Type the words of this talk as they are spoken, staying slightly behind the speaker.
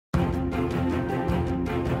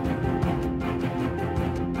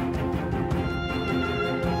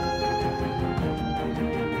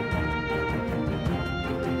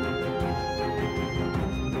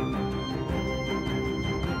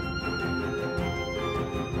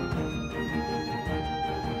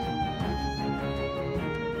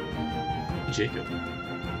Jacob,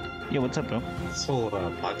 Yeah, what's up, bro? this whole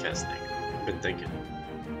podcast thing, I've been thinking,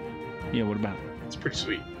 Yeah, what about it? it's pretty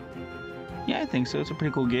sweet. Yeah, I think so. It's a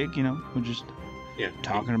pretty cool gig, you know. We're just Yeah.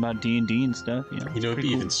 talking about D&D and stuff, you know. You know, it'd It's pretty be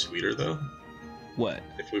cool. even sweeter, though, What?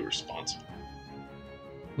 if we were sponsored.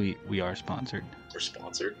 We are sponsored. We're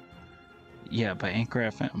sponsored. Yeah, by Anchor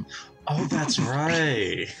FM. Oh, that's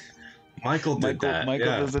right. Michael did that. Michael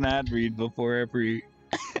yeah. does an ad read before every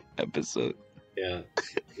episode. Yeah.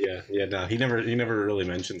 No, he never really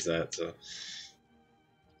mentions that. So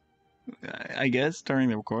I guess during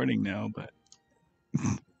the recording now, but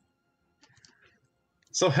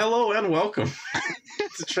So hello and welcome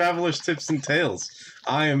to Traveler's Tips and Tales.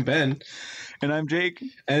 I am Ben, and I'm Jake.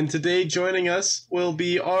 and today joining us will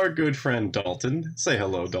be our good friend Dalton. Say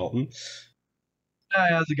hello, Dalton. Hi,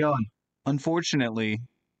 how's it going? Unfortunately,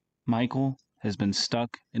 Michael has been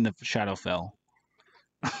stuck in the Shadowfell.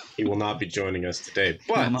 He will not be joining us today,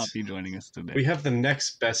 He will but not be joining us today. we have the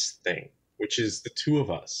next best thing, which is the two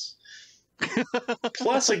of us.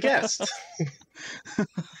 Plus a guest.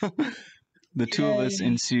 The two of us Yay.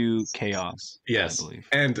 into chaos. Yes. I believe.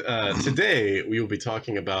 And today we will be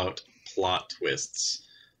talking about plot twists.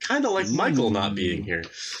 Kind of like Michael not being here.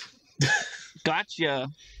 Gotcha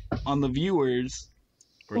on the viewers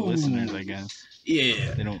or Ooh. listeners, I guess.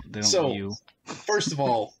 Yeah. They don't So- view. First of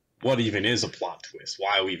all, what even is a plot twist?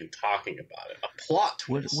 Why are we even talking about it? A plot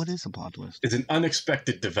twist What is a plot twist? is an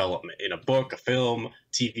unexpected development in a book, a film,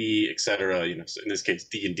 TV, etc. You know, so in this case,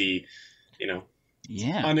 D&D. You know, Yeah,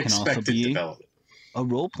 it can also unexpected be development. a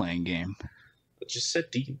role-playing game. I just said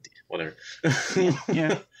D&D. Whatever.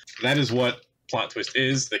 Yeah. That is what plot twist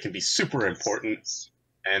is. They can be super important,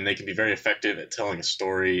 and they can be very effective at telling a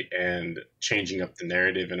story and changing up the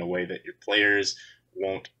narrative in a way that your players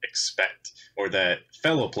won't expect, or that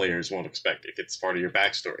fellow players won't expect if it's part of your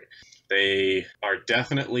backstory. They are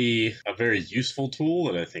definitely a very useful tool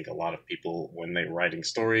that I think a lot of people, when they're writing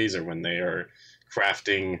stories or when they are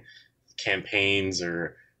crafting campaigns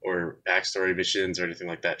or backstory missions or anything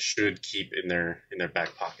like that, should keep in their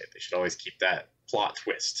back pocket. They should always keep that plot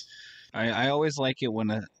twist. I always like it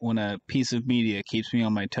when a piece of media keeps me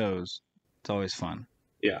on my toes. It's always fun.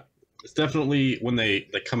 Yeah. It's definitely when they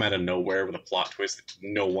come out of nowhere with a plot twist that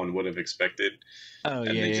no one would have expected. Oh,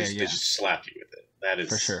 And yeah. they just slap you with it. That is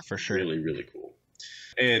For sure. really, really cool.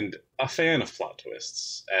 And a fan of plot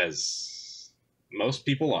twists, as most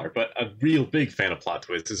people are, but a real big fan of plot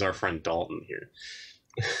twists is our friend Dalton here.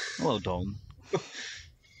 Hello, Dalton.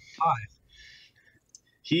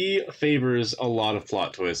 He favors a lot of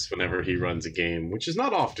plot twists whenever he runs a game, which is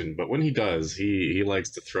not often, but when he does, he likes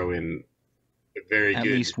to throw in a very At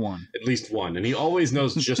good... least one. And he always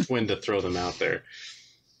knows just when to throw them out there.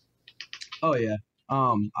 Oh yeah.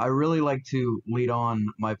 I really like to lead on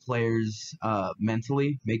my players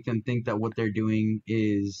mentally, make them think that what they're doing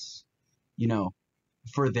is, you know,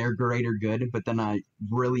 for their greater good, but then I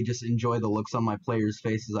really just enjoy the looks on my players'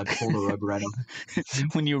 faces. I pull the rug right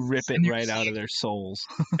off. When you rip it right out of their souls.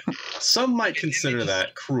 Some might consider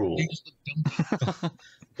that cruel,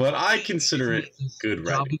 but I consider it good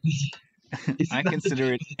writing. I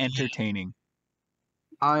consider it entertaining.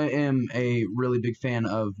 I am a really big fan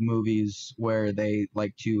of movies where they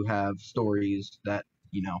like to have stories that,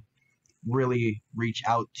 you know, really reach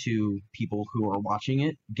out to people who are watching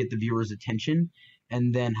it, get the viewer's attention,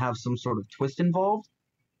 and then have some sort of twist involved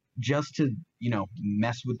just to, you know,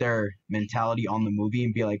 mess with their mentality on the movie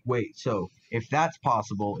and be like, wait, so if that's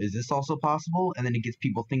possible, is this also possible? And then it gets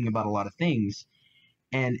people thinking about a lot of things,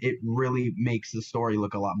 and it really makes the story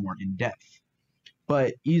look a lot more in depth.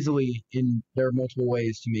 But easily, there are multiple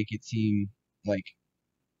ways to make it seem like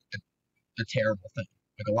a terrible thing.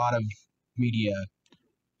 Like a lot of media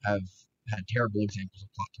have had terrible examples of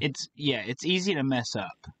plot twists. It's easy to mess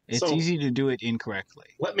up. It's So- easy to do it incorrectly.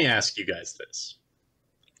 Let me ask you guys this.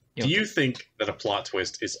 Yeah, Do you okay. think that a plot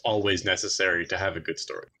twist is always necessary to have a good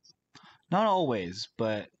story? Not always,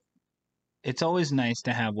 but it's always nice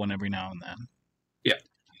to have one every now and then. Yeah.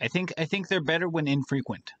 I think they're better when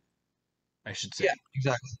infrequent, I should say. Yeah,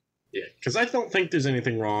 exactly. Yeah, because I don't think there's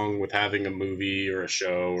anything wrong with having a movie or a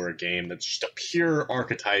show or a game that's just a pure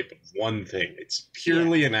archetype of one thing. It's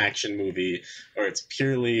purely an action movie, or it's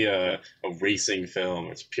purely a racing film,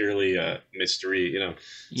 or it's purely a mystery, you know,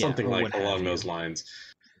 Yeah, something or like what have along you. those lines.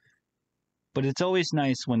 But it's always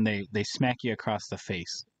nice when they smack you across the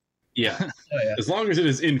face. Yeah, Oh, yeah. as long as it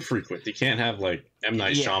is infrequent. You can't have like M.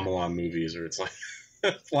 Night Yeah. Shyamalan movies, or it's like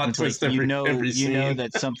plot It's twist like, every you know scene.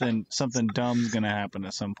 that something dumb's gonna happen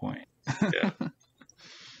at some point. Yeah.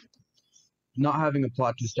 Not having a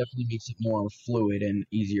plot twist definitely makes it more fluid and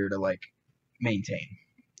easier to like maintain.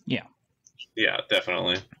 Yeah,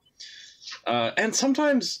 definitely. And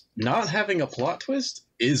sometimes not having a plot twist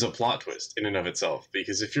is a plot twist in and of itself.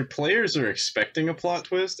 Because if your players are expecting a plot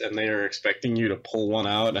twist and they are expecting you to pull one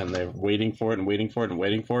out and they're waiting for it and waiting for it and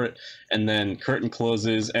waiting for it, and then curtain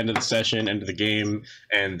closes, end of the session, end of the game,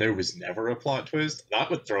 and there was never a plot twist,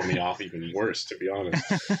 that would throw me off even worse, to be honest.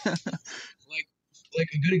 Like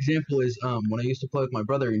a good example is when I used to play with my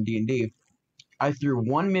brother in D&D, I threw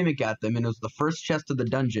one mimic at them, and it was the first chest of the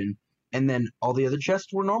dungeon, and then all the other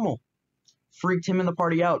chests were normal. Freaked him and the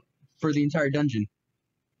party out for the entire dungeon.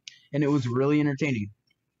 And it was really entertaining,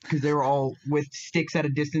 because they were all with sticks at a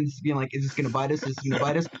distance, being like, is this going to bite us? Is this going to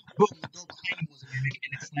bite us? Boom, the door behind him was a mimic,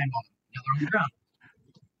 and it slammed on him. Now they're on the ground.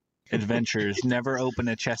 Adventures. Never open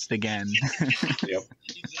a chest again. Yep.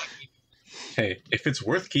 Exactly. Hey, if it's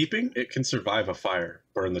worth keeping, it can survive a fire.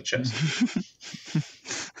 Burn the chest.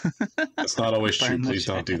 That's not always true. Burn the Please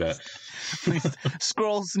don't do that. Please.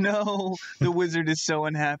 Scrolls, no. The wizard is so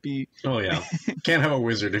unhappy. Oh, yeah. Can't have a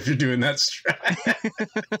wizard if you're doing that strat.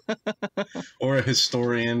 Or a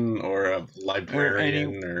historian, or a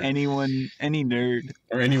librarian, or anyone, any nerd.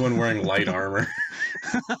 Or anyone wearing light armor.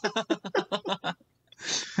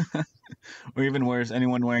 Or even worse,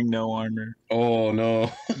 anyone wearing no armor. Oh,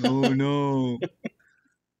 no. Oh, no.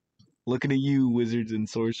 Looking at you, wizards and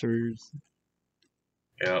sorcerers.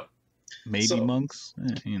 Yeah. Maybe monks,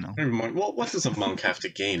 you know. Well, what does a monk have to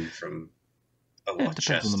gain from a Depends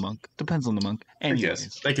chest? on the monk. Depends on the monk. Anyways.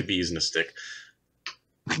 Yes, they could be using a stick.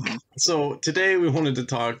 So today we wanted to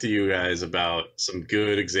talk to you guys about some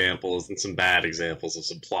good examples and some bad examples of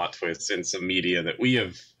some plot twists in some media that we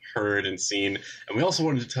have heard and seen. And we also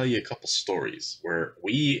wanted to tell you a couple stories where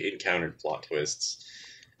we encountered plot twists.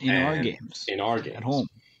 In our games. In our games. At home.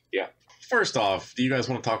 Yeah. First off, do you guys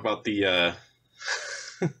want to talk about the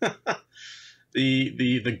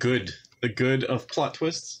the good of plot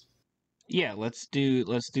twists? Yeah, let's do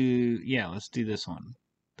this one.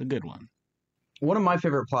 The good one. One of my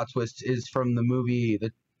favorite plot twists is from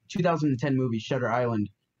the 2010 movie Shutter Island,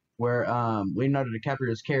 where Leonardo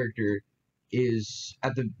DiCaprio's character is,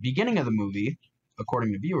 at the beginning of the movie,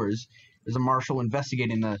 according to viewers, is a marshal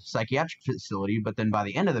investigating the psychiatric facility, but then by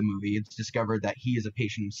the end of the movie, it's discovered that he is a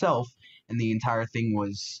patient himself, and the entire thing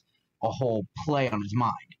was a whole play on his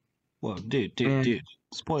mind. Whoa, dude.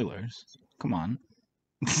 Spoilers. Come on.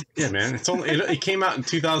 Yeah, man. It came out in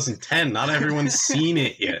 2010. Not everyone's seen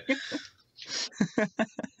it yet.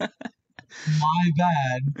 My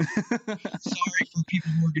bad. Sorry for people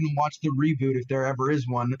who are going to watch the reboot if there ever is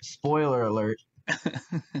one. Spoiler alert.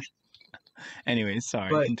 Anyways, sorry.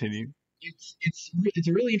 But continue. It's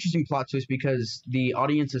a really interesting plot twist because the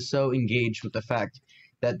audience is so engaged with the fact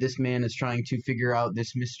that this man is trying to figure out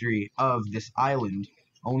this mystery of this island,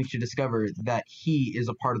 only to discover that he is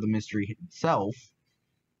a part of the mystery himself.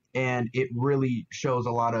 And it really shows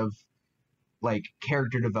a lot of like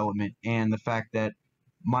character development and the fact that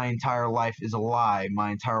my entire life is a lie.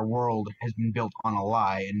 My entire world has been built on a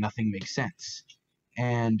lie and nothing makes sense.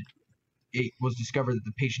 And it was discovered that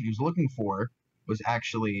the patient he was looking for was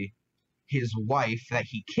actually his wife that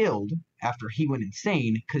he killed after he went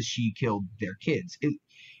insane because she killed their kids.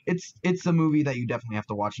 It's a movie that you definitely have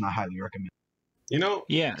to watch, and I highly recommend. You know,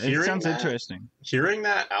 yeah, it sounds interesting. Hearing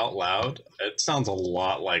that out loud, it sounds a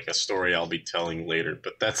lot like a story I'll be telling later,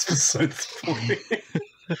 but that's besides the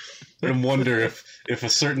point. I wonder if a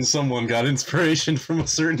certain someone got inspiration from a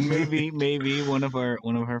certain movie. Maybe one of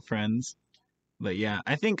our friends. But yeah,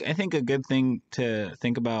 I think a good thing to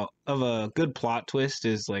think about of a good plot twist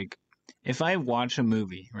is like if I watch a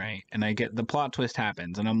movie, right, and I get the plot twist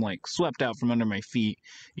happens and I'm like swept out from under my feet,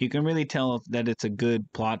 you can really tell that it's a good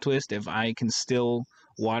plot twist if I can still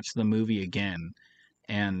watch the movie again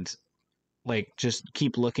and like just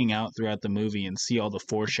keep looking out throughout the movie and see all the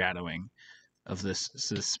foreshadowing of this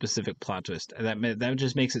specific plot twist. That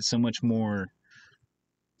just makes it so much more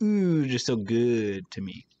just so good to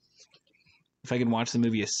me. If I can watch the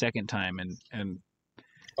movie a second time and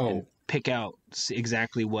pick out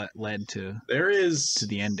exactly what led to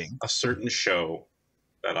the ending. A certain show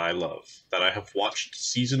that I love that I have watched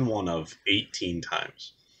season 1 of 18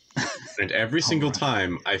 times. And every single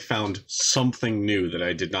time I found something new that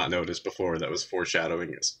I did not notice before that was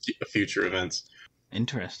foreshadowing future events.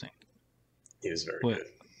 Interesting. It was very good.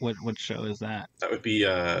 What show is that? That would be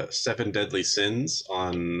 7 Deadly Sins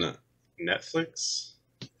on Netflix.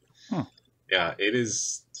 Huh. Yeah, it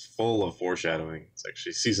is full of foreshadowing. It's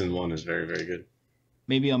actually season 1 is very, very good.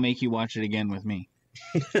 Maybe I'll make you watch it again with me.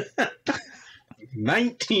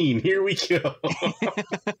 19. Here we go.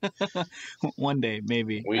 One day,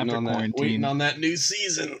 maybe. Waiting after on that new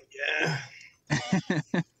season.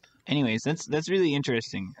 Yeah. Anyways, that's really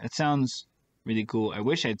interesting. It sounds really cool. I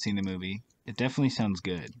wish I'd seen the movie. It definitely sounds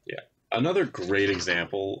good. Yeah. Another great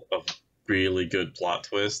example of really good plot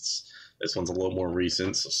twists. This one's a little more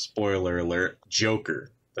recent, so spoiler alert.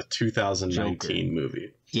 Joker, the 2019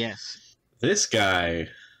 movie. Yes. This guy,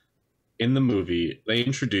 in the movie, they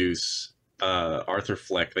introduce Arthur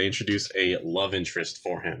Fleck. They introduce a love interest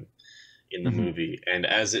for him in the movie, and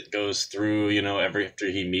as it goes through, after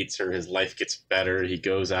he meets her, his life gets better. He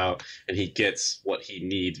goes out and he gets what he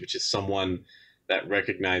needs, which is someone that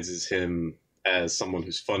recognizes him as someone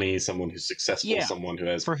who's funny, someone who's successful, someone who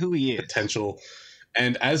has for who he is, potential.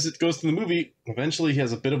 And as it goes through the movie, eventually he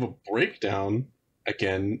has a bit of a breakdown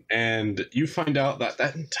again, and you find out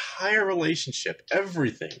that entire relationship,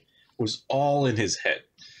 everything, was all in his head.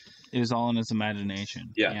 It was all in his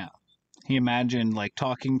imagination. Yeah. He imagined like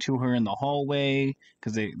talking to her in the hallway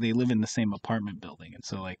because they live in the same apartment building, and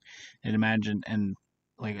so like it imagined, and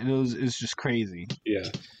like it was just crazy. Yeah.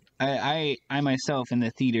 I myself in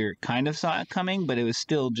the theater kind of saw it coming, but it was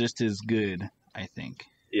still just as good, I think.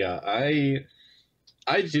 Yeah,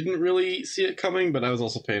 I didn't really see it coming, but I was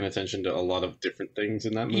also paying attention to a lot of different things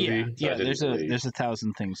in that movie. Yeah, there's a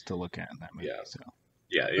thousand things to look at in that movie. Yeah. So.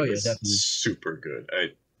 Yeah, it was super good. I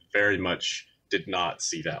very much did not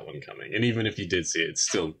see that one coming. And even if you did see it, it's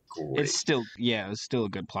still great. It was still a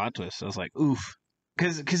good plot twist. I was like, oof.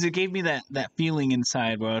 Because it gave me that feeling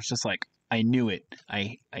inside where I was just like, I knew it.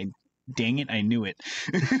 Dang it, I knew it.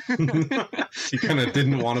 You kind of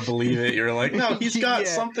didn't want to believe it. You're like, no, he's got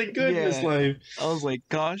something good in his life. I was like,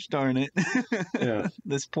 gosh darn it. Yeah.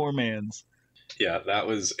 This poor man's. Yeah, that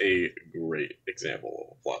was a great example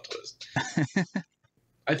of a plot twist.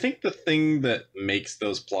 I think the thing that makes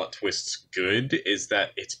those plot twists good is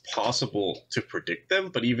that it's possible to predict them,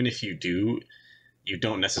 but even if you do, you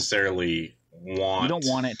don't necessarily want... You don't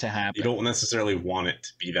want it to happen. You don't necessarily want it to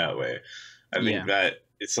be that way. I think that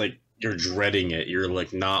it's like you're dreading it. You're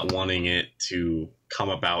like not wanting it to come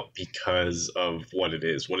about because of what it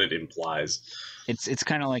is, what it implies. It's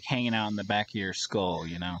kind of like hanging out in the back of your skull,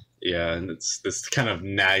 you know? Yeah, and it's this kind of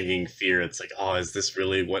nagging fear. It's like, oh, is this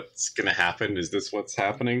really what's going to happen? Is this what's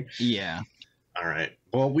happening? Yeah. All right.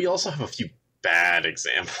 Well, we also have a few bad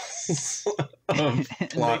examples of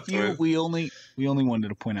plot twists. We only wanted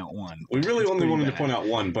to point out one. We really only wanted to point out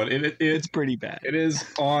one, but it's pretty bad. It is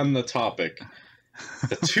on the topic.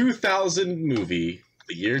 The 2000 movie,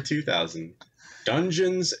 the year 2000,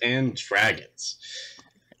 Dungeons and Dragons.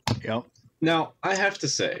 Yep. Now, I have to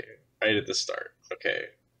say, right at the start, okay,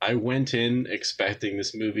 I went in expecting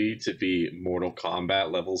this movie to be Mortal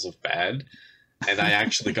Kombat levels of bad, and I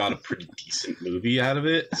actually got a pretty decent movie out of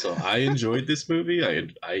it, so I enjoyed this movie.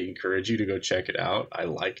 I encourage you to go check it out. I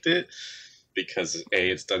liked it because, A,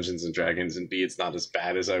 it's Dungeons and Dragons, and B, it's not as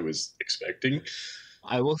bad as I was expecting.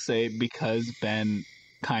 I will say, because Ben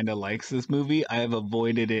kind of likes this movie, I have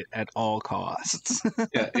avoided it at all costs.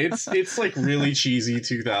 Yeah, it's like really cheesy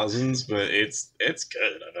 2000s, but it's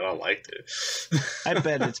good. I mean, I liked it. I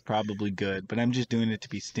bet it's probably good, but I'm just doing it to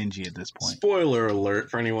be stingy at this point. Spoiler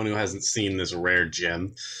alert for anyone who hasn't seen this rare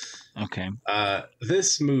gem. Okay.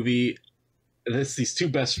 This movie, these two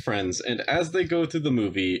best friends, and as they go through the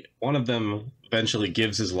movie, one of them eventually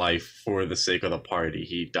gives his life for the sake of the party.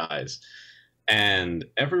 He dies. And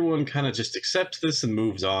everyone kind of just accepts this and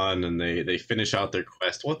moves on, and they finish out their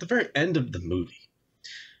quest. Well, at the very end of the movie,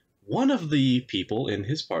 one of the people in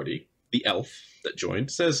his party, the elf that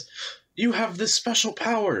joined, says, "You have this special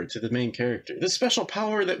power," to the main character. This special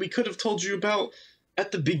power that we could have told you about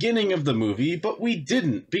at the beginning of the movie, but we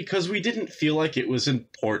didn't because we didn't feel like it was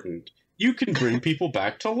important. You can bring people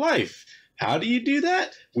back to life. How do you do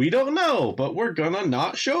that? We don't know, but we're gonna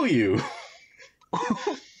not show you.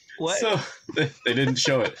 What? So they didn't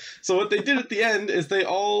show it. So what they did at the end is they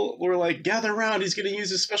all were like, gather around. He's going to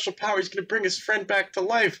use his special power. He's going to bring his friend back to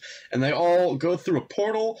life. And they all go through a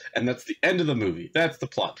portal, and that's the end of the movie. That's the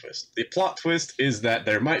plot twist. The plot twist is that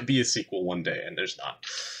there might be a sequel one day, and there's not.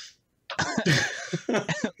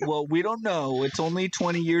 Well, we don't know. It's only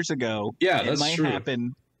 20 years ago. Yeah, that's true.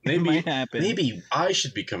 It might happen. Maybe I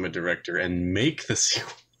should become a director and make the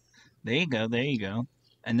sequel. There you go.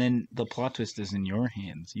 And then the plot twist is in your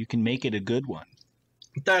hands. You can make it a good one.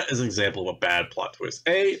 That is an example of a bad plot twist.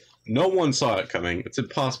 A, no one saw it coming. It's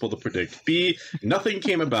impossible to predict. B, nothing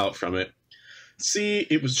came about from it. C,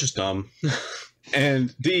 it was just dumb.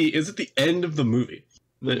 And D, is at the end of the movie.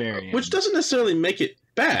 Which doesn't necessarily make it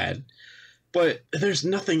bad, but there's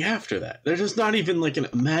nothing after that. There's just not even like an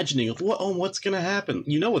imagining of what's going to happen.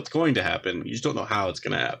 You know what's going to happen. You just don't know how it's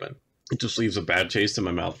going to happen. It just leaves a bad taste in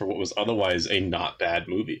my mouth for what was otherwise a not bad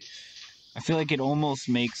movie. I feel like it almost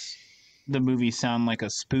makes the movie sound like a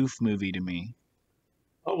spoof movie to me.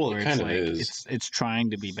 Oh well, Where it it's kind of like is it's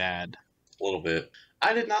trying to be bad. a little bit.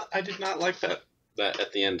 I did not like that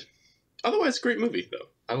at the end. Otherwise, great movie though.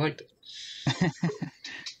 I liked it.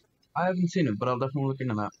 I haven't seen it, but I'll definitely look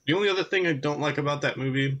into that. The only other thing I don't like about that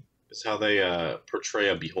movie is how they portray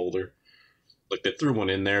a beholder. Like they threw one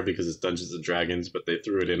in there because it's Dungeons and Dragons, but they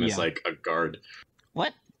threw it in as Yeah. like a guard.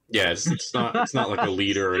 What? Yeah, it's not like a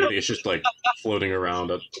leader or anything. It's just like floating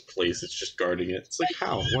around a place. It's just guarding it. It's like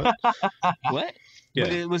how? What? What? Yeah.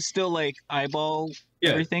 But it was still like eyeball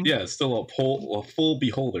Yeah, everything? yeah, it's still a full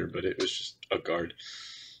beholder, but it was just a guard.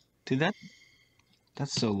 Dude,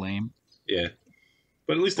 that's so lame. Yeah,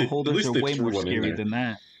 but at least Beholders are way more threw one in scary there. than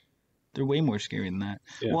that. They're way more scary than that.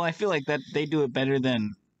 Yeah. Well, I feel like that they do it better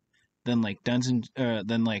than like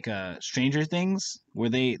Stranger Things, where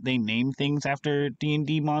they name things after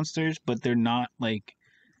D&D monsters, but they're not like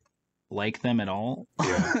them at all.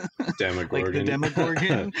 Yeah, Demogorgon. Like the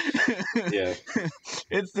Demogorgon. Yeah.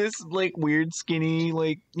 It's this like weird skinny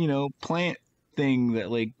like, plant thing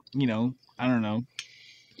that like, I don't know,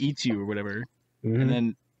 eats you or whatever. Mm-hmm. And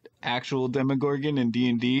then actual Demogorgon in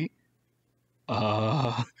D&D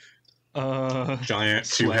giant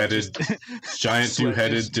Sweat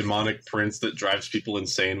two-headed demonic prince that drives people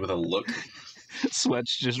insane with a look.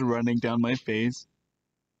 Sweat's just running down my face.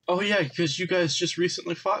 Oh yeah, because you guys just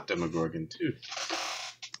recently fought Demogorgon too.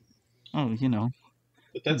 Oh,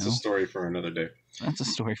 But that's a story for another day. that's a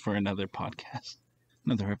story for another podcast,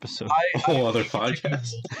 another episode. A whole other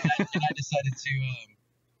podcast. I decided to.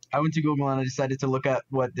 I went to Google and I decided to look at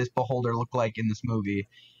what this beholder looked like in this movie,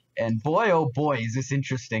 and boy, oh boy, is this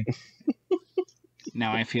interesting!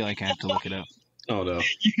 Now I feel like I have to look it up. Oh no.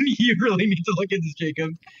 You really need to look at this,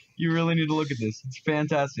 Jacob. You really need to look at this. It's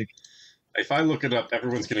fantastic. If I look it up,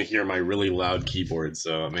 everyone's gonna hear my really loud keyboard,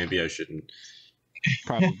 so maybe I shouldn't.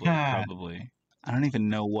 Probably. I don't even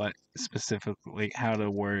know what specifically how to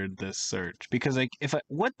word this search because like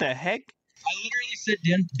what the heck? I literally said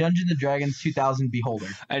Dungeons and Dragons 2000 Beholder.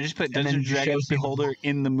 I just put And then Dungeons and it Dragons shows you the Beholder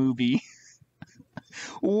in the movie.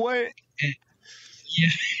 What? Yeah.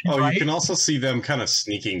 Oh, Right? you can also see them kind of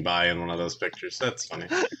sneaking by in one of those pictures. That's funny.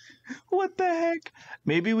 What the heck?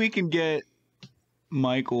 Maybe we can get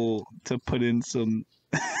Michael to put in some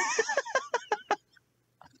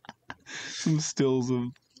stills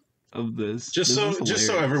of this. Just This so is just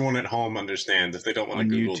so hilarious. everyone at home understands, if they don't want to On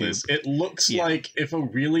Google YouTube. this, it looks Yeah. like if a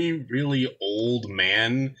really, really old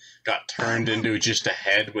man got turned into just a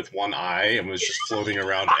head with one eye and was just floating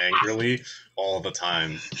around angrily all the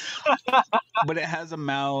time. But it has a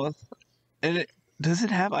mouth. And does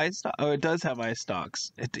it have eye stalks? Oh, it does have eye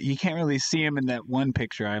stalks. You can't really see him in that one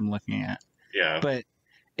picture I'm looking at. Yeah. But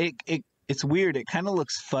it's weird. It kind of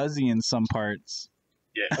looks fuzzy in some parts.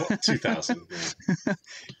 Yeah. Well, 2000. Yeah.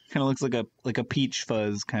 Kind of looks like a peach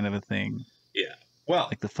fuzz kind of a thing, Yeah. Well,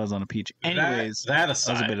 like the fuzz on a peach. Anyways, that that was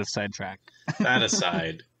a aside, bit of sidetrack. that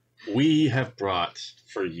aside, we have brought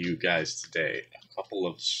for you guys today a couple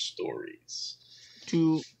of stories.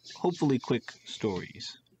 2 hopefully quick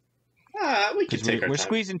stories. We can 'Cause take our we're time.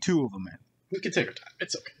 squeezing 2 of them in. We can take our time.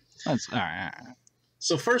 It's okay. That's all right.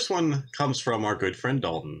 So first one comes from our good friend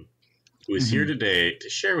Dalton, who is here today to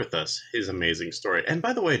share with us his amazing story. And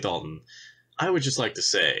by the way, Dalton, I would just like to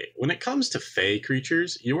say, when it comes to fae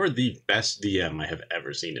creatures, you're the best DM I have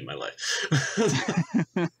ever seen in my life.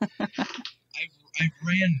 I've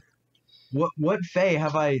ran. What fae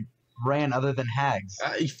have I ran other than hags?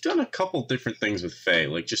 You've done a couple different things with fae,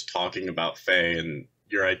 like just talking about fae and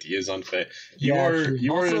your ideas on fae.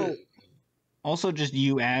 True. Also, just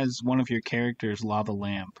you as one of your characters, Lava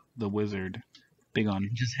Lamp, the wizard, big on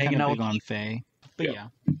Just kind hanging of out big with on Fae. But Yeah.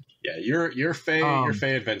 yeah. Yeah, your fae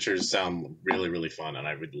adventures sound really, really fun, and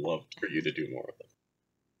I would love for you to do more of them.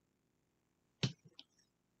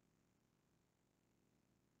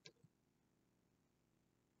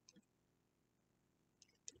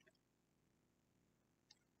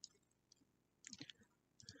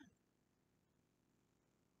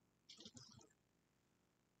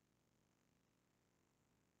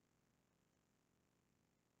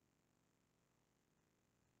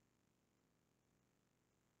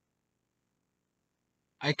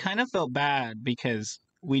 I kind of felt bad because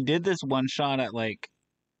we did this one shot at like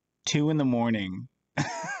 2 in the morning.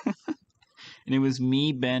 And it was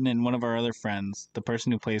me, Ben, and one of our other friends, the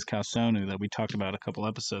person who plays Kalsonu that we talked about a couple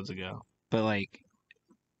episodes ago. But like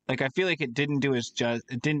I feel like it didn't do it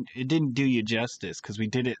didn't do you justice because we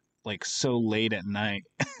did it like so late at night.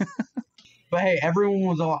 But hey, everyone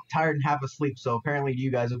was all tired and half asleep, so apparently to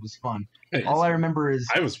you guys it was fun. Hey, All I remember is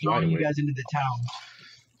I was wide throwing you awake. guys into the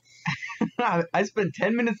town. I spent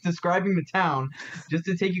 10 minutes describing the town just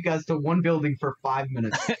to take you guys to one building for 5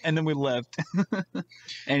 minutes. And then we left.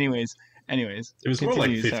 anyways, It was more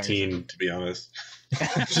like 15, to be honest.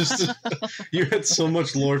 Just you had so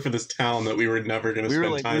much lore for this town that we were never going to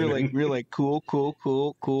spend time in. We were like,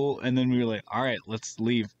 cool, and then we were like, all right, let's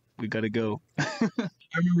leave. We gotta go. I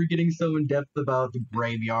remember getting so in depth about the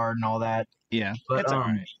graveyard and all that. Yeah, but it's all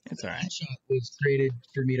right. It's all right. Headshot was created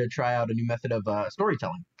for me to try out a new method of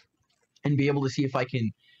storytelling and be able to see if I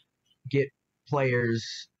can get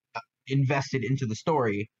players invested into the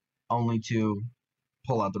story, only to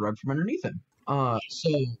pull out the rug from underneath them. So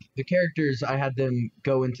the characters, I had them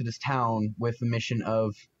go into this town with the mission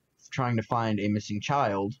of trying to find a missing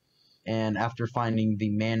child, and after finding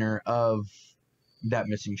the manner of that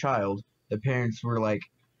missing child, the parents were like,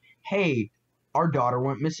 hey, our daughter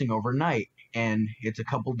went missing overnight, and it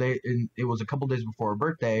was a couple days before her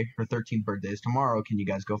birthday. Her 13th birthday is tomorrow. Can you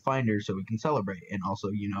guys go find her so we can celebrate? And also,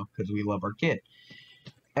 because we love our kid.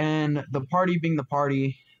 And the party being the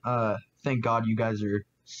party, thank God you guys are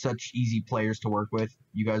such easy players to work with.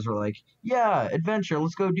 You guys were like, yeah, adventure,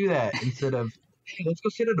 let's go do that, instead of, hey, let's go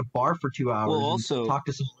sit at a bar for 2 hours and talk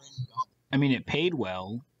to some random dog. I mean, it paid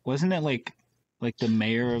well. Wasn't it like the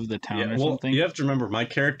mayor of the town or something? You have to remember, my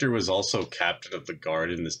character was also captain of the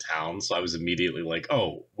guard in this town, so I was immediately like,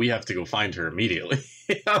 oh, we have to go find her immediately.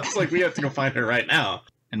 I was like, we have to go find her right now.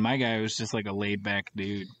 And my guy was just like a laid-back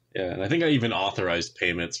dude. Yeah, and I think I even authorized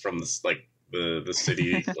payments from this, like, the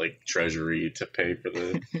city treasury to pay for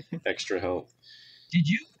the extra help. Did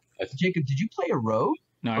you, Jacob? Did you play a rogue?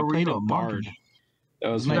 No, I played a bard. That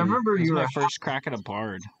was I remember you my first crack at a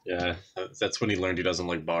bard. Yeah, that's when he learned he doesn't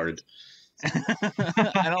like bard.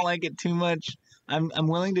 I don't like it too much. I'm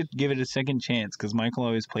willing to give it a second chance because Michael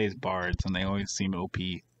always plays bards and they always seem OP.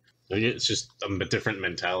 It's just a different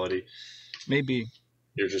mentality. Maybe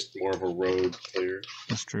you're just more of a rogue player.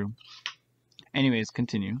 That's true. Anyways,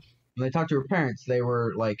 continue. When they talked to her parents, they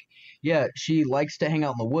were like, yeah, she likes to hang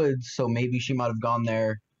out in the woods, so maybe she might have gone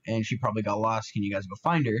there and she probably got lost. Can you guys go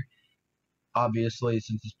find her? Obviously,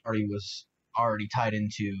 since this party was already tied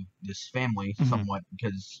into this family somewhat,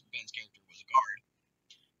 because Ben's character was a guard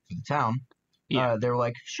for the town, they were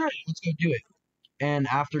like, sure, let's go do it. And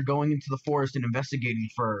after going into the forest and investigating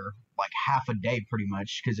for like half a day pretty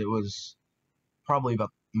much, because it was probably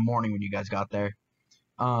about the morning when you guys got there,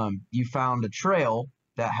 you found a trail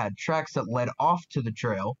that had tracks that led off the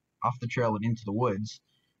trail and into the woods.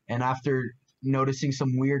 And after noticing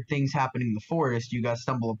some weird things happening in the forest, you guys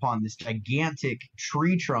stumble upon this gigantic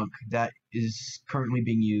tree trunk that is currently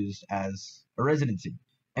being used as a residency.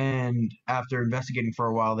 And after investigating for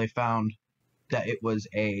a while, they found that it was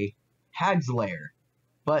a hag's lair,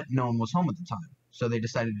 but no one was home at the time. So they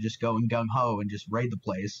decided to just go and gung-ho and just raid the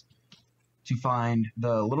place to find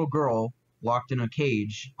the little girl locked in a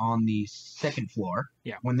cage on the second floor.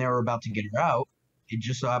 Yeah. When they were about to get her out, it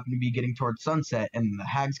just so happened to be getting towards sunset, and the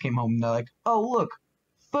hags came home and they're like, oh, look,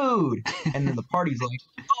 food. And then the party's like,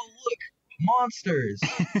 oh, look, monsters.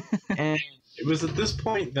 And it was at this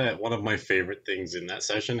point that one of my favorite things in that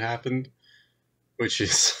session happened, which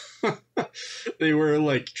is they were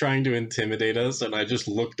like trying to intimidate us, and I just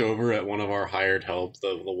looked over at one of our hired help,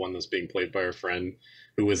 the one that's being played by our friend,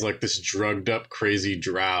 who was like this drugged up crazy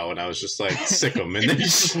drow, and I was just like, sick him, and then he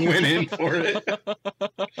just went in for it.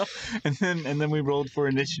 and then we rolled for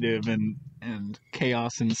initiative, and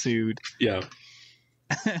chaos ensued. Yeah.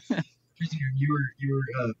 You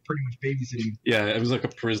were pretty much babysitting. Yeah, it was like a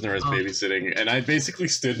prisoner as babysitting, and I basically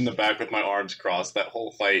stood in the back with my arms crossed that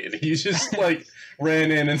whole fight, and he just like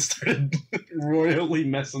ran in and started royally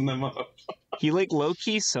messing them up. He like low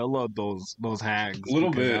key soloed those hags a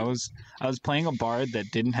little bit. I was playing a bard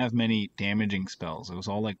that didn't have many damaging spells. It was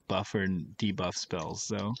all like buffer and debuff spells.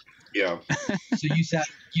 So yeah. So you sat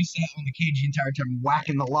on the cage the entire time,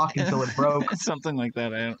 whacking the lock until it broke. Something like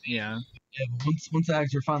that. Yeah. Yeah, but once the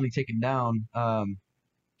hags were finally taken down,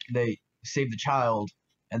 they saved the child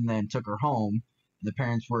and then took her home. The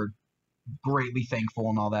parents were greatly thankful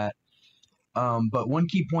and all that. But one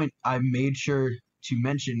key point I made sure to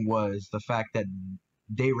mention was the fact that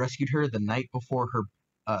they rescued her the night before her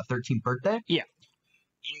 13th birthday. Yeah.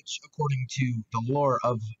 Which, according to the lore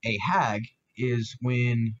of a hag, is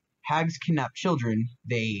when hags kidnap children,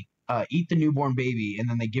 they eat the newborn baby, and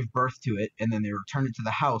then they give birth to it, and then they return it to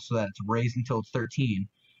the house so that it's raised until it's 13.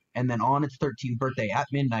 And then on its 13th birthday at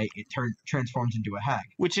midnight, it transforms into a hag.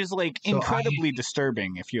 Which is like incredibly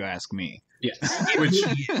disturbing, if you ask me. Yes. It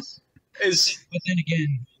really is. But then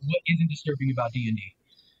again, what isn't disturbing about D&D?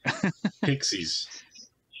 Pixies.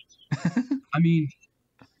 I mean,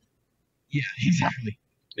 yeah, exactly.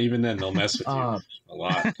 Even then, they'll mess with you a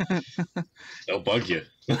lot. They'll bug you.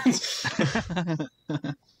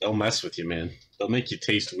 They'll mess with you, man. They'll make you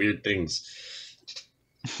taste weird things.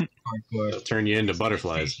 Hardcore. They'll turn you into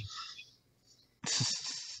butterflies.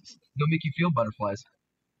 They'll make you feel butterflies.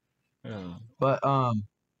 Oh. But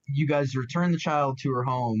you guys return the child to her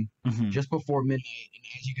home Mhm. just before midnight, and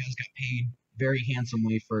as you guys got paid very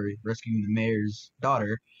handsomely for rescuing the mayor's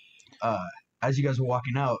daughter, as you guys were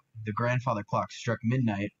walking out, the grandfather clock struck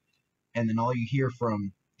midnight, and then all you hear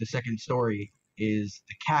from the second story is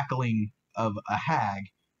the cackling of a hag,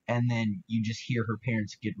 and then you just hear her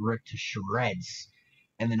parents get ripped to shreds,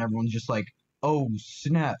 and then everyone's just like, oh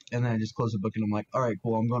snap, and then I just close the book and I'm like, all right,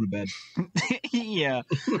 cool, I'm going to bed. Yeah,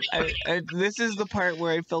 this is the part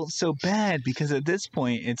where I felt so bad because at this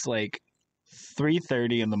point it's like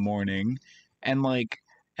 3:30 in the morning, and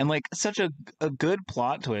such a good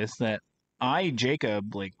plot twist that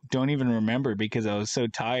Jacob, don't even remember because I was so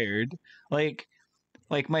tired. Like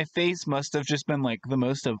my face must have just been the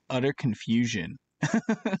most of utter confusion.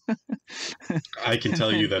 I can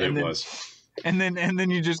tell you that it was. And then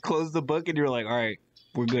you just close the book and you're like, all right,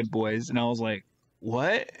 we're good, boys. And I was like,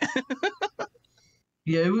 what?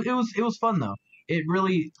 Yeah, it was fun though.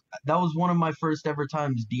 That was one of my first ever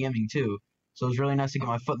times DMing too. So it was really nice to get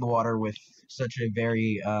my foot in the water with such a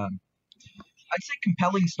very, I'd say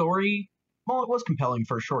compelling story. Well, it was compelling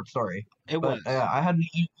for a short story. It was. I had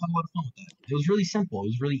a lot of fun with that. It was really simple. It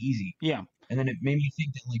was really easy. Yeah. And then it made me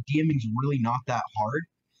think that DMing's really not that hard.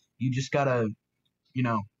 You just gotta,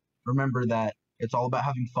 remember that it's all about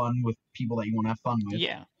having fun with people that you want to have fun with.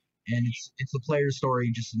 Yeah. And it's the player's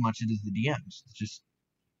story just as much as it is the DM's.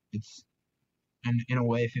 It's in a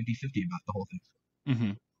way 50-50 about the whole thing.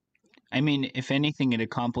 Mm-hmm. I mean, if anything, it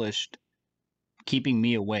accomplished keeping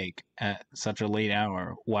me awake at such a late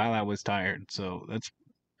hour while I was tired. So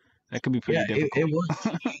that could be pretty difficult. It was.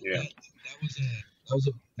 Yeah.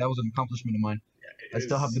 That was an accomplishment of mine. Yeah, I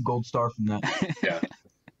still have the gold star from that. Yeah.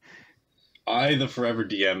 I, the forever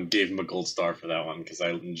DM, gave him a gold star for that one because I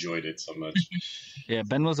enjoyed it so much. Yeah,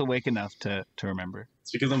 Ben was awake enough to remember.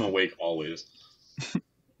 It's because I'm awake always.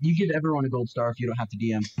 You give everyone a gold star if you don't have to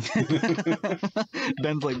DM.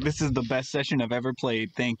 Ben's like, this is the best session I've ever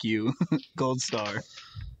played. Thank you. Gold star.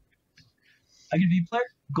 I give you a player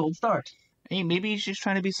gold star. Hey, maybe he's just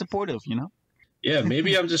trying to be supportive, Yeah,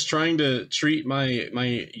 maybe I'm just trying to treat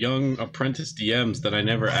my young apprentice DMs that I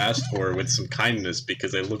never asked for with some kindness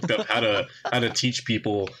because I looked up how to teach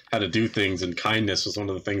people how to do things, and kindness was one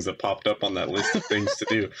of the things that popped up on that list of things to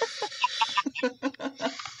do.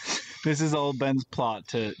 This is all Ben's plot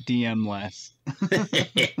to DM less.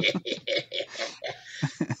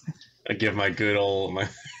 I give my good old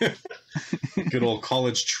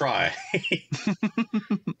college try.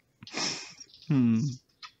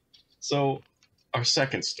 So, our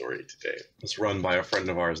second story today was run by a friend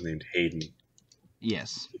of ours named Hayden.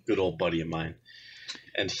 Yes. A good old buddy of mine.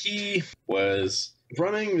 And he was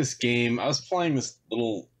running this game. I was playing this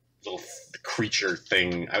little creature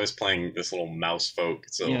thing. I was playing this little mouse folk.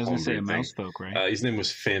 It's a I was going to say a thing. mouse folk, right? His name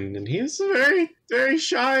was Finn, and he was very, very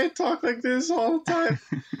shy and talk like this all the time.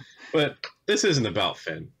 But this isn't about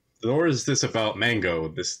Finn. Nor is this about Mango,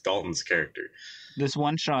 this Dalton's character. This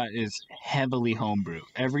one shot is heavily homebrew.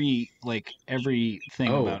 Everything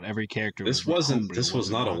about every character. This was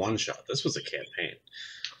not a one shot. This was a campaign.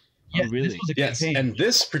 Yeah, really? This was a Yes, campaign. and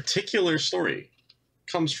this particular story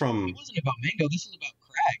comes from. It wasn't about Mango. This is about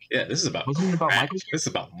Crag. Yeah, this is about. Wasn't it about Crag. Michael's This is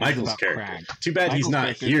about Michael's about character. Crag. Too bad he's not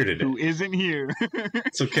character, here today. Who isn't here?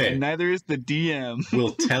 It's okay. And neither is the DM.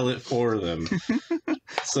 We'll tell it for them.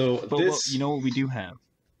 So But this. you know what we do have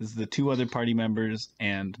is the two other party members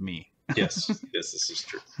and me. Yes, this is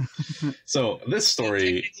true. So this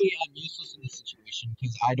story. Technically, I'm useless in this situation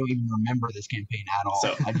because I don't even remember this campaign at all.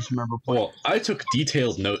 So- I just remember playing. Well, I took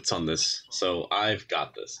detailed notes on this, so I've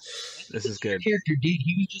got this. This is good. Character did.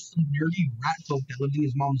 He was just some nerdy rat folk that lived in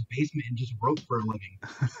his mom's basement and just wrote for a living.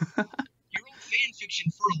 You wrote fan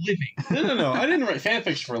fiction for a living. No. I didn't write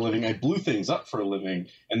fanfiction for a living. I blew things up for a living,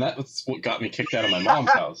 and that was what got me kicked out of my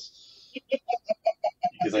mom's house.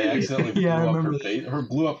 Because I accidentally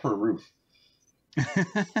blew up her roof.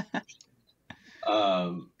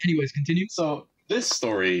 Anyways, continue. So this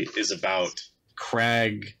story is about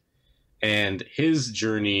Crag and his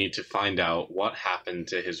journey to find out what happened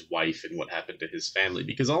to his wife and what happened to his family,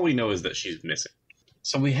 because all we know is that she's missing.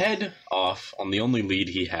 So we head off on the only lead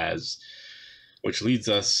he has, which leads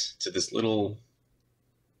us to this little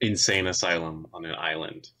insane asylum on an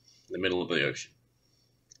island in the middle of the ocean.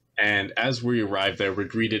 And as we arrive there, we're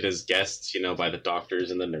greeted as guests, by the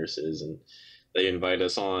doctors and the nurses, and they invite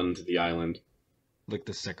us on to the island. like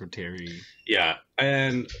the secretary. Yeah,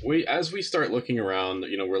 and as we start looking around,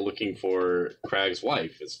 we're looking for Craig's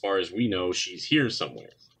wife. As far as we know, she's here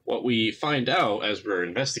somewhere. What we find out as we're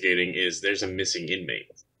investigating is there's a missing inmate.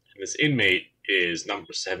 And this inmate is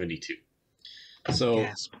number 72. So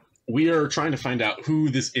Gasp. we are trying to find out who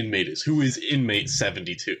this inmate is. Who is inmate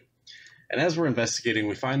 72? And as we're investigating,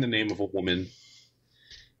 we find the name of a woman.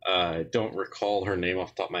 I don't recall her name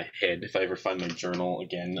off the top of my head. If I ever find my journal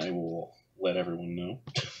again, I will let everyone know.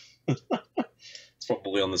 It's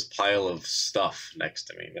probably on this pile of stuff next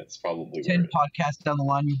to me. That's probably 10 podcasts down the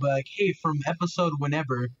line, you'll be like, hey, from episode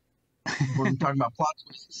whenever, we're talking about plot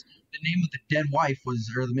twists, the name of the dead wife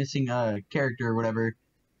was, or the missing character or whatever,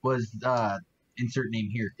 was insert name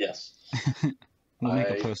here. Yes. We'll make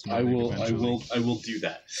a post about I it will do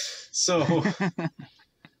that. So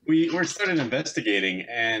we started investigating,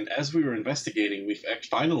 and as we were investigating, we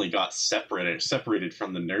finally got separated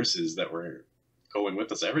from the nurses that were going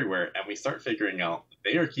with us everywhere, and we start figuring out that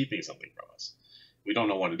they are keeping something from us. We don't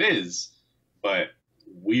know what it is, but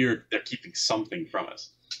they're keeping something from us.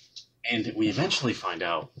 And we eventually find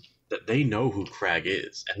out that they know who Craig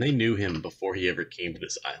is, and they knew him before he ever came to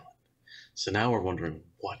this island. So now we're wondering,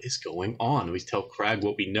 what is going on? We tell Craig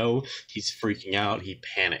what we know. He's freaking out. He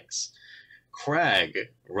panics. Craig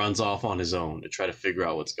runs off on his own to try to figure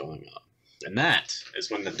out what's going on. And that is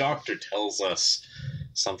when the doctor tells us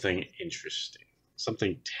something interesting,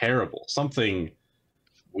 something terrible, something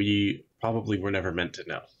we probably were never meant to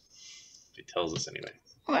know. He tells us anyway.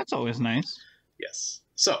 Well, that's always nice. Yes.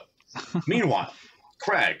 So, meanwhile,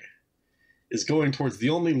 Craig is going towards the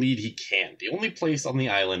only lead he can. The only place on the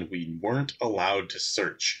island we weren't allowed to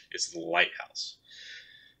search is the lighthouse.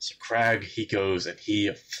 So Craig, he goes and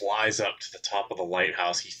he flies up to the top of the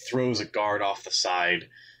lighthouse. He throws a guard off the side.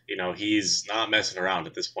 He's not messing around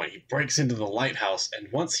at this point. He breaks into the lighthouse,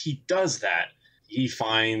 and once he does that, he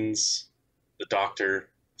finds the doctor,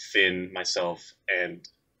 Finn, myself, and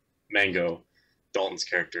Mango, Dalton's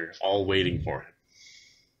character, all waiting for him.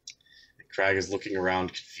 And Craig is looking around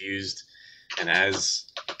confused, and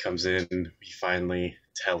as he comes in, we finally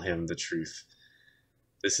tell him the truth.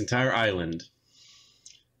 This entire island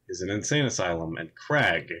is an insane asylum, and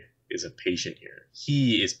Craig is a patient here.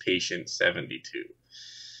 He is patient 72.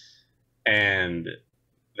 And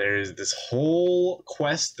there's this whole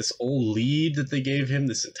quest, this whole lead that they gave him,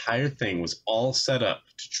 this entire thing was all set up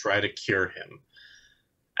to try to cure him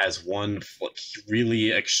as one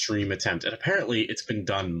really extreme attempt. And apparently it's been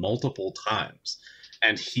done multiple times.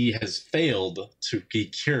 And he has failed to be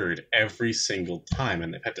cured every single time,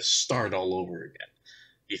 and they've had to start all over again.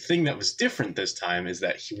 The thing that was different this time is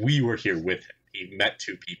that we were here with him. He met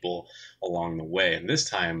two people along the way, and this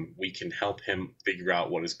time we can help him figure out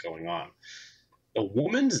what is going on. The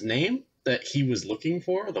woman's name that he was looking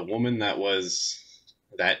for, the woman that was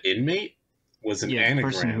that inmate, was an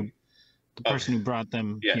anagram. The person who brought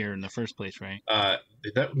them here in the first place, right?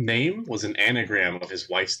 That name was an anagram of his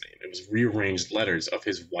wife's name. It was rearranged letters of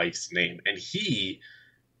his wife's name, and he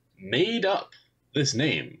made up this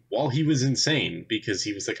name while he was insane because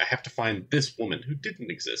he was like, I have to find this woman who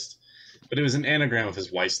didn't exist. But it was an anagram of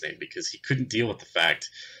his wife's name because he couldn't deal with the fact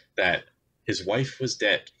that his wife was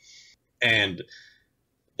dead. And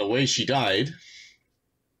the way she died,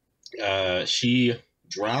 she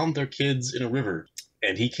drowned their kids in a river.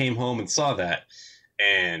 And he came home and saw that.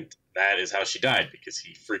 And that is how she died because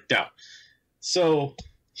he freaked out. So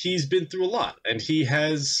he's been through a lot. And he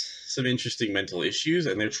has some interesting mental issues.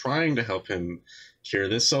 And they're trying to help him cure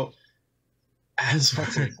this. So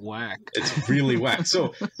that's like whack. It's really whack.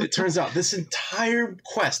 So it turns out this entire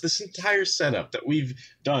quest, this entire setup that we've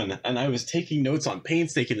done, and I was taking notes on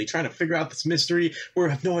painstakingly trying to figure out this mystery where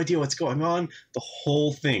I have no idea what's going on. The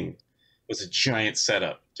whole thing was a giant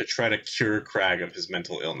setup to try to cure Craig of his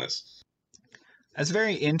mental illness. That's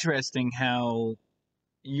very interesting how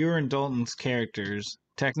you and Dalton's characters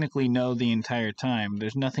technically know the entire time.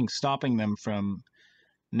 There's nothing stopping them from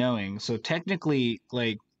knowing. So technically,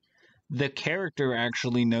 like, the character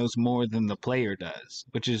actually knows more than the player does,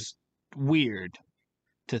 which is weird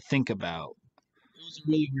to think about. It was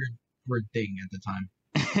a really weird thing at the time.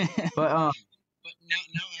 But now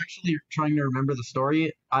actually trying to remember the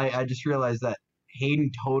story, I just realized that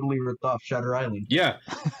Hayden totally ripped off Shutter Island. Yeah,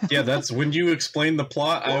 that's when you explained the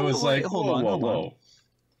plot. I was like, hold on.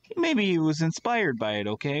 Maybe he was inspired by it,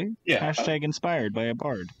 okay? Yeah. Hashtag inspired by a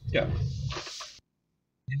bard. Yeah.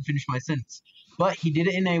 Didn't finish my sentence. But he did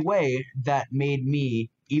it in a way that made me,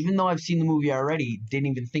 even though I've seen the movie already, didn't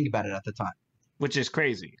even think about it at the time. Which is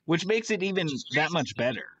crazy. Which makes it even that much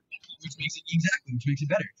better. Which makes it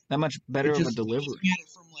better. That much better of a delivery. Looking at it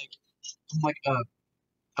from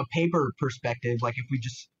a paper perspective, like if we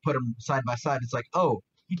just put them side by side, it's like, oh,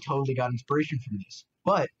 he totally got inspiration from this.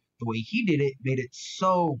 But the way he did it made it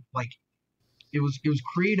so like it was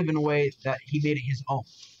creative in a way that he made it his own,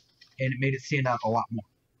 and it made it stand out a lot more.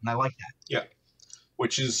 And I like that. Yeah,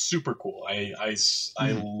 which is super cool. I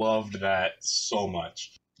Mhm. loved that so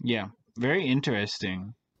much. Yeah, very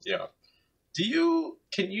interesting. Yeah.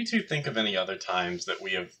 Can you two think of any other times that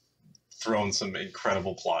we have thrown some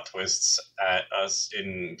incredible plot twists at us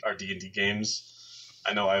in our D&D games?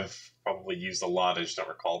 I know I've probably used a lot. I just don't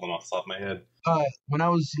recall them off the top of my head. When I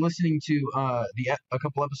was listening to a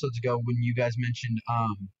couple episodes ago when you guys mentioned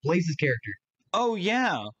Blaze's character. Oh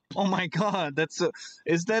yeah. Oh my god,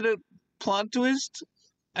 is that a plot twist?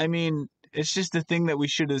 I mean, it's just a thing that we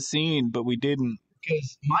should have seen, but we didn't.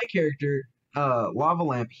 Because my character, Lava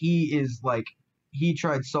Lamp, he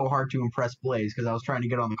tried so hard to impress Blaze because I was trying to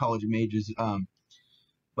get on the College of Mages.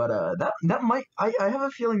 But that might I have a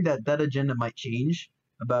feeling that agenda might change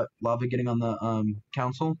about Lava getting on the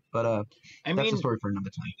council. But that's a story for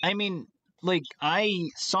another time. I mean, like I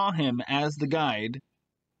saw him as the guide,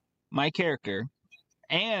 my character,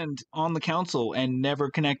 and on the council, and never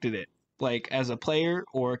connected it, like as a player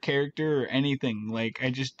or a character or anything. Like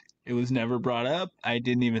it was never brought up. I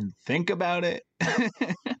didn't even think about it.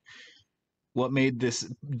 What made this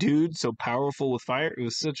dude so powerful with fire? It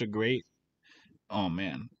was such a great. Oh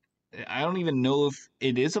man, I don't even know if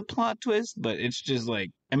it is a plot twist, but it's just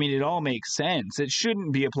like, I mean, it all makes sense. It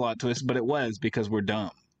shouldn't be a plot twist, but it was because we're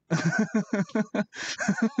dumb.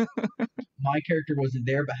 My character wasn't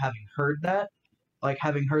there, but having heard that, like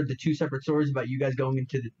having heard the two separate stories about you guys going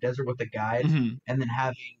into the desert with a guide, Mhm. and then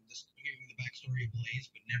hearing the backstory of Blaze,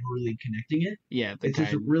 but never really connecting it. Yeah, It's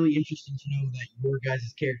just really interesting to know that your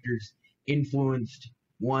guys' characters influenced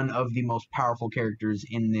one of the most powerful characters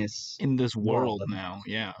in this world now.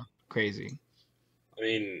 Yeah, crazy. I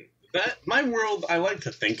mean, that my world, I like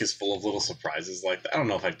to think, is full of little surprises like that. I don't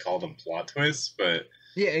know if I'd call them plot twists, but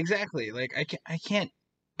Yeah, exactly. Like I can't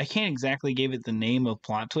exactly give it the name of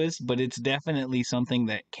plot twist, but it's definitely something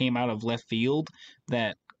that came out of left field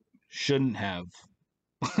that shouldn't have.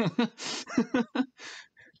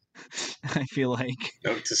 I feel like.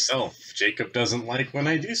 Note to self: Jacob doesn't like when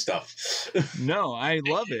I do stuff. No, I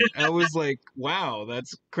love it. I was like, wow,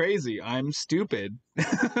 that's crazy. I'm stupid.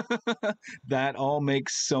 That all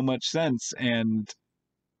makes so much sense, and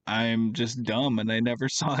I'm just dumb, and I never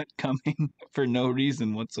saw it coming for no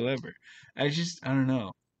reason whatsoever. I don't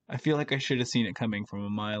know. I feel like I should have seen it coming from a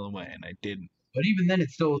mile away, and I didn't. But even then,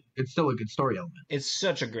 it's still a good story element. It's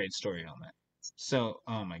such a great story element. So,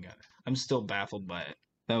 oh my god, I'm still baffled by it.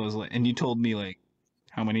 That was like, and you told me like,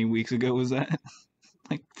 how many weeks ago was that?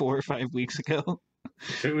 Like 4 or 5 weeks ago.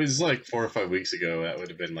 If it was like 4 or 5 weeks ago, that would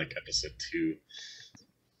have been like episode 2.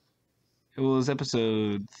 It was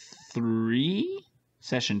episode 3,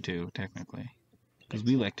 session 2, technically, because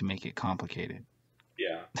we like to make it complicated.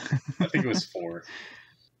 Yeah, I think it was 4.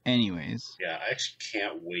 Anyways. Yeah, I actually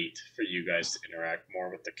can't wait for you guys to interact more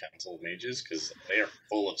with the Council of Mages because they are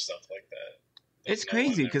full of stuff like that. It's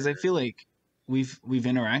crazy because I feel like we've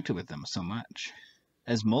interacted with them so much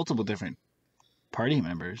as multiple different party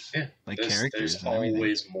members, like characters. There's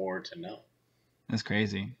always more to know. That's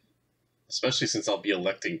crazy. Especially since I'll be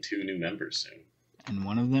electing 2 new members soon. And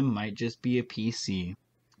one of them might just be a PC.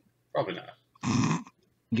 Probably not.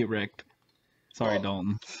 Get wrecked. Sorry,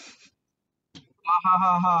 Dalton. Ha ha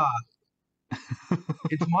ha ha.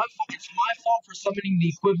 It's my fault for summoning the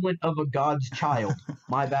equivalent of a god's child.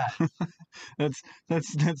 My bad.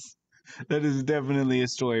 That is definitely a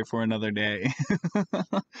story for another day.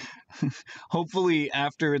 Hopefully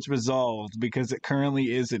after it's resolved, because it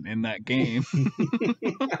currently isn't in that game.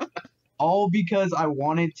 All because I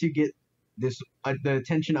wanted to get the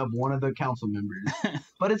attention of one of the council members.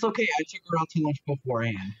 But it's okay, I took her out to lunch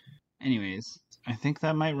beforehand. Anyways, I think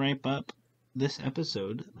that might wrap up this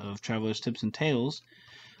episode of Travelers, Tips, and Tales.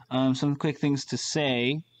 Some quick things to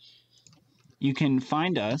say. You can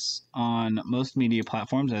find us on most media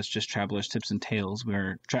platforms as just Travelers, Tips, and Tales.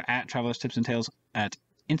 We're at Travelers, Tips, and Tales at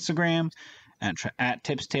Instagram, at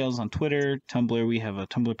Tips Tales on Twitter, Tumblr. We have a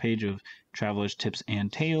Tumblr page of Travelers, Tips,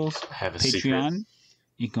 and Tales. I have a Patreon. secret.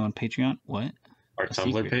 You can go on Patreon. What? Our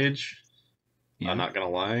Tumblr page. Yeah. I'm not going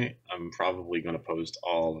to lie. I'm probably going to post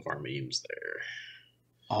all of our memes there.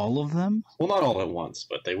 All of them? Well, not all at once,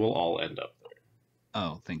 but they will all end up there.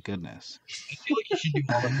 Oh, thank goodness. I feel like you should do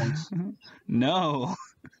all at once. No.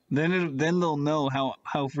 Then they'll know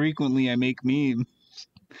how frequently I make memes.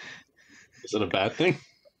 Is it a bad thing?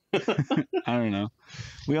 I don't know.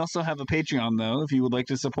 We also have a Patreon, though, if you would like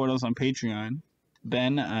to support us on Patreon.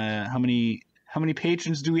 Ben, how many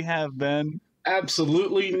patrons do we have, Ben?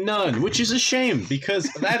 Absolutely none, which is a shame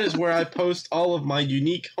because that is where I post all of my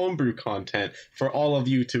unique homebrew content for all of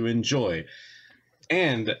you to enjoy.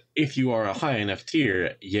 And if you are a high enough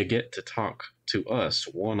tier, you get to talk to us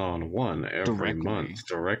one-on-one every month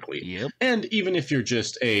directly. Yep. And even if you're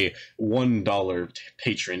just a $1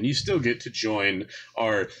 patron, you still get to join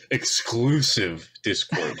our exclusive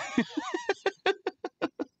Discord.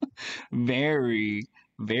 Very,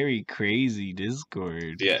 very crazy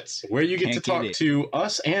Discord. Yes, where you get to talk to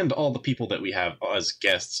us and all the people that we have as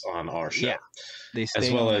guests on our show. Yeah. They stay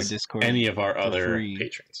as well on as our Discord any of our other free.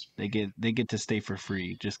 patrons. They get to stay for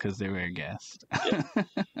free just because they were a guest.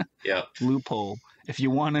 Yeah. Loophole. If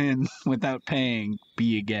you want in without paying,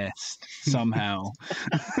 be a guest somehow.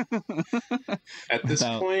 At this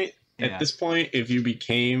point, if you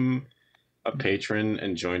became a patron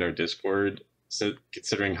and joined our Discord, so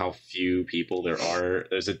considering how few people there are,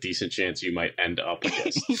 there's a decent chance you might end up a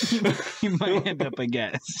guest. You might end up a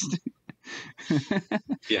guest.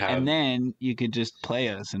 And then you could just play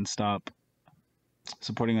us and stop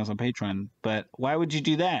supporting us on Patreon. But why would you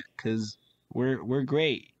do that? Because we're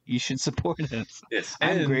great. You should support us. Yes,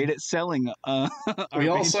 I'm great at selling. We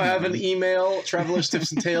also have an email,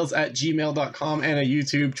 travelerstipsandtales@gmail.com, and a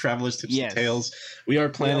YouTube, Travelers Tips and Tales. We are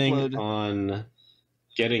planning on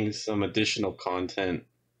getting some additional content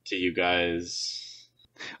to you guys.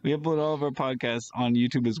 We upload all of our podcasts on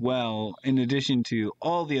YouTube as well, in addition to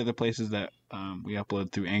all the other places that we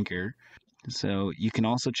upload through Anchor. So you can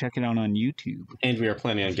also check it out on YouTube. And we are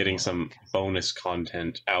planning on getting some bonus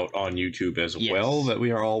content out on YouTube as well that we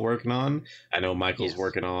are all working on. I know Michael's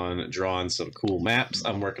working on drawing some cool maps.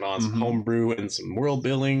 I'm working on some homebrew and some world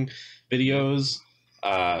building videos.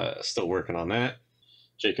 Still working on that.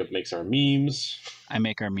 Jacob makes our memes. I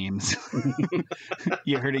make our memes.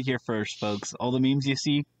 You heard it here first, folks. All the memes you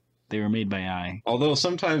see, they were made by I. Although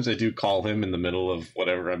sometimes I do call him in the middle of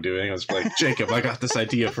whatever I'm doing. I was like, Jacob, I got this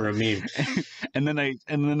idea for a meme. And then I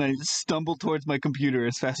stumble towards my computer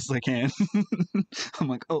as fast as I can. I'm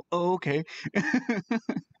like, oh, okay.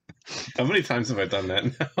 How many times have I done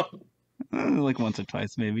that now? Like once or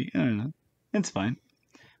twice, maybe. I don't know. It's fine.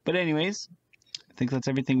 But anyways, I think that's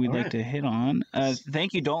everything we'd like to hit on.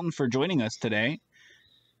 Thank you, Dalton, for joining us today.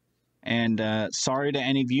 And sorry to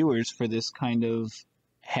any viewers for this kind of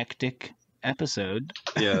hectic episode.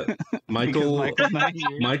 Yeah, Michael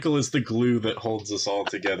is the glue that holds us all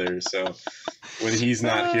together. So when he's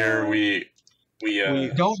not here, we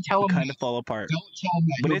don't tell him kind of fall apart. Don't tell him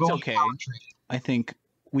that. But it's okay. I think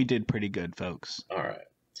we did pretty good, folks. All right.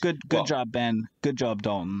 Good job, Ben. Good job,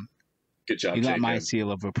 Dalton. Good job, You got Jacob. my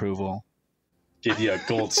seal of approval. Give you a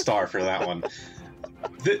gold star for that one.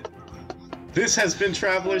 This has been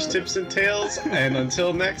Travelers Tips and Tales, and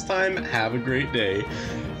until next time, have a great day.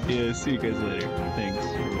 Yeah, see you guys later. Thanks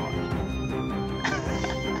for watching.